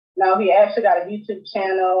 No, he actually got a YouTube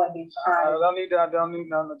channel and he's trying. I don't need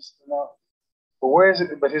none. But where is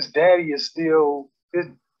it? But his daddy is still.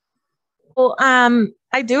 Well,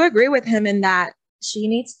 I do agree with him in that she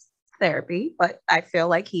needs therapy, but I feel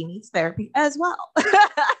like he needs therapy as well.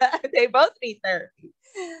 They both need therapy.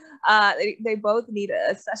 They both need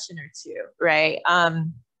a session or two, right?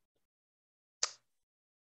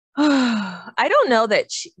 I don't know that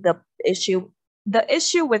the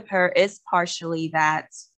issue with her is partially that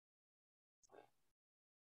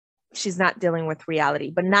she's not dealing with reality,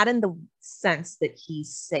 but not in the sense that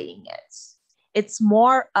he's saying it. It's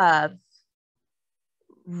more of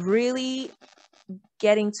really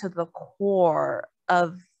getting to the core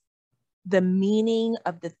of the meaning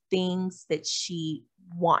of the things that she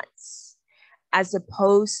wants, as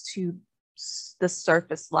opposed to the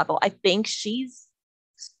surface level. I think she's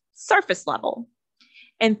surface level,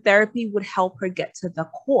 and therapy would help her get to the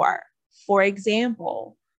core. For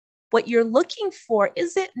example, what you're looking for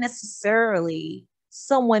isn't necessarily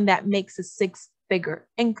someone that makes a 6 six-figure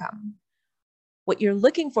income. What you're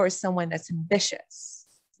looking for is someone that's ambitious.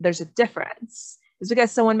 There's a difference. Just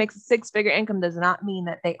because someone makes a six-figure income does not mean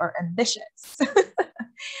that they are ambitious.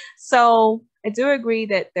 So I do agree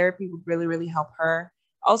that therapy would really, really help her.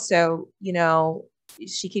 Also, you know,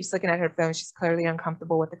 she keeps looking at her phone. She's clearly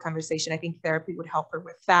uncomfortable with the conversation. I think therapy would help her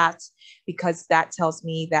with that, because that tells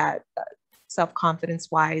me that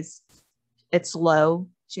self-confidence wise, it's low.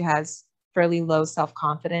 She has fairly low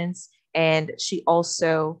self-confidence, and she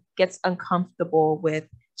also gets uncomfortable with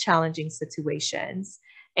challenging situations.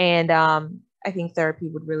 And I think therapy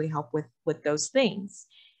would really help with those things.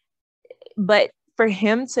 But for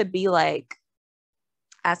him to be like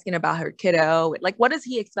asking about her kiddo, like, what does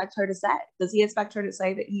he expect her to say? Does he expect her to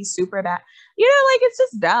say that he's super bad? You know, like, it's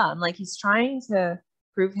just dumb. Like, he's trying to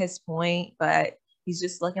prove his point, but he's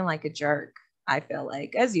just looking like a jerk. I feel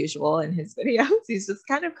like, as usual in his videos, he's just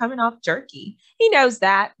kind of coming off jerky. He knows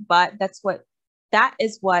that, but that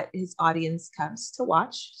is what his audience comes to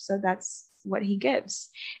watch. So that's what he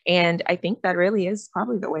gives. And I think that really is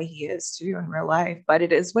probably the way he is too in real life, but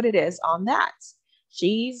it is what it is on that.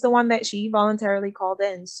 She's the one that she voluntarily called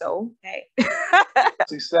in. So, hey. So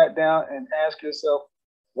you sat down and asked yourself,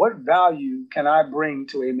 what value can I bring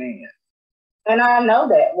to a man? And I know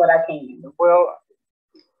that what I can. Well,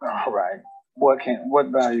 all right. What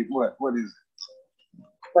value? What is it?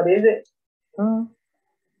 What is it?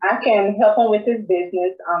 I can help him with his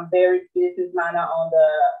business. I'm very business-minded on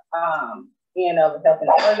the end of helping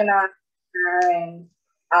organize and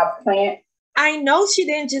I plant. I know she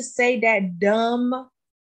didn't just say that dumb-ish.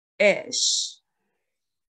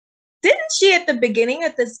 Didn't she at the beginning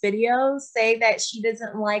of this video say that she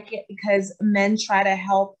doesn't like it because men try to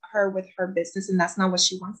help her with her business and that's not what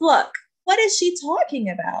she wants? Look, what is she talking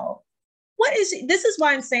about? This is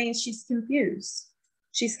why I'm saying she's confused.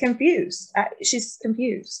 She's confused. She's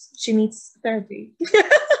confused. She needs therapy.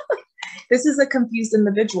 This is a confused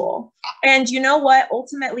individual. And you know what?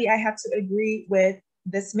 Ultimately, I have to agree with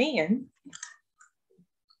this man.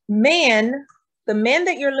 The men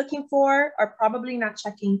that you're looking for are probably not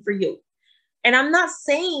checking for you. And I'm not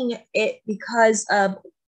saying it because of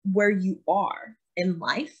where you are in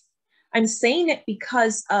life. I'm saying it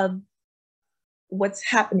because of what's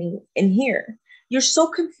happening in here. You're so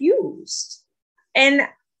confused. And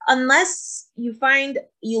unless you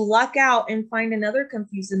luck out and find another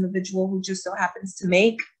confused individual who just so happens to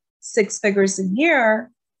make 6 figures a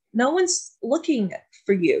year, no one's looking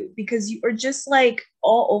for you because you are just like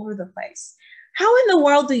all over the place. How in the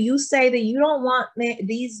world do you say that you don't want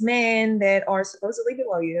these men that are supposedly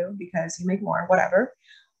below you because you make more, whatever,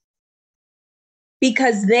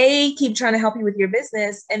 because they keep trying to help you with your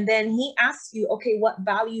business, and then he asks you, okay, what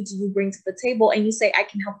value do you bring to the table? And you say, I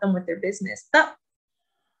can help them with their business.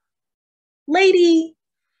 Lady,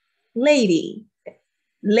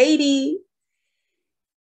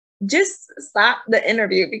 just stop the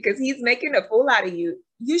interview because he's making a fool out of you.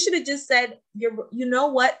 You should have just said, you know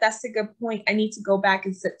what? That's a good point. I need to go back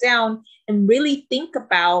and sit down and really think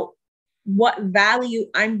about what value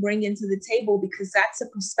I'm bringing to the table, because that's a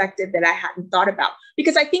perspective that I hadn't thought about.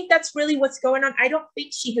 Because I think that's really what's going on. I don't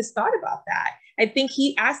think she has thought about that. I think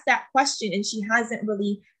he asked that question and she hasn't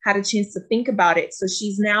really had a chance to think about it. So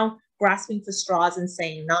she's now grasping for straws and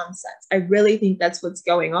saying nonsense. I really think that's what's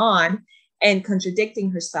going on, and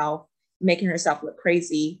contradicting herself, making herself look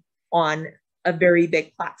crazy on a very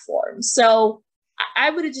big platform. So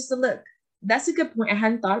I would have just said, look, that's a good point. I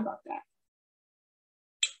hadn't thought about that.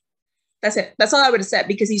 That's it. That's all I would have said,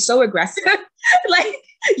 because he's so aggressive. Like,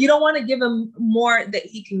 you don't want to give him more that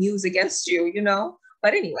he can use against you, you know?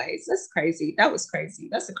 But anyways, that's crazy. That was crazy.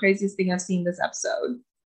 That's the craziest thing I've seen this episode.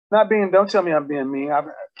 Don't tell me I'm being mean.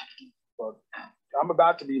 I'm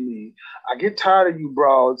about to be mean. I get tired of you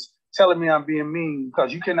broads telling me I'm being mean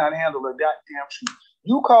because you cannot handle a goddamn truth.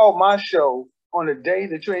 You called my show on a day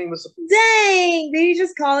that you ain't even supposed to. Dang, did you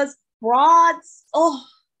just call us broads? Oh,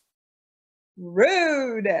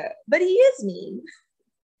 rude. But he is mean.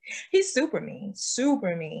 He's super mean,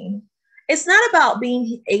 super mean. It's not about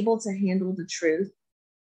being able to handle the truth,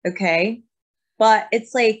 okay? But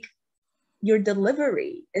it's like your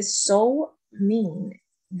delivery is so mean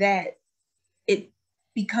that it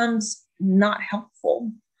becomes not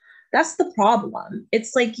helpful. That's the problem.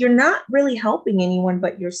 It's like you're not really helping anyone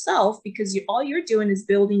but yourself, because all you're doing is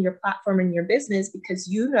building your platform and your business, because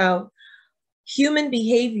you know human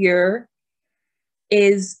behavior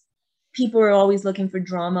is people are always looking for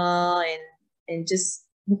drama and just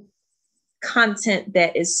content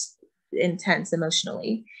that is intense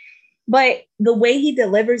emotionally. But the way he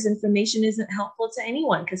delivers information isn't helpful to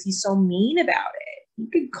anyone because he's so mean about it. You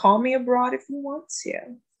can call me a broad if you want to.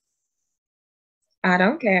 I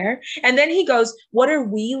don't care. And then he goes, what are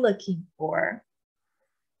we looking for?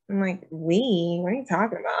 I'm like, we? What are you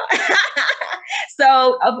talking about?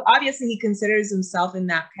 So obviously he considers himself in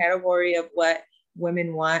that category of what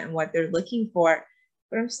women want and what they're looking for.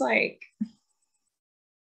 But I'm just like,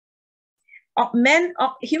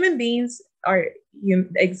 human beings are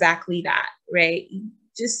exactly that, right?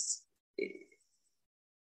 Just,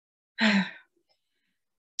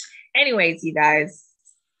 anyways, you guys,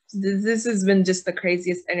 this has been just the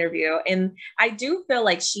craziest interview, and I do feel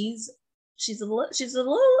like she's a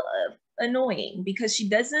little annoying because she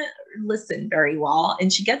doesn't listen very well,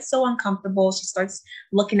 and she gets so uncomfortable. She starts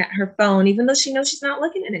looking at her phone, even though she knows she's not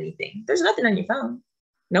looking at anything. There's nothing on your phone.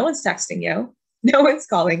 No one's texting you. No one's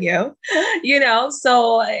calling you.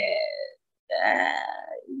 So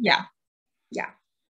yeah.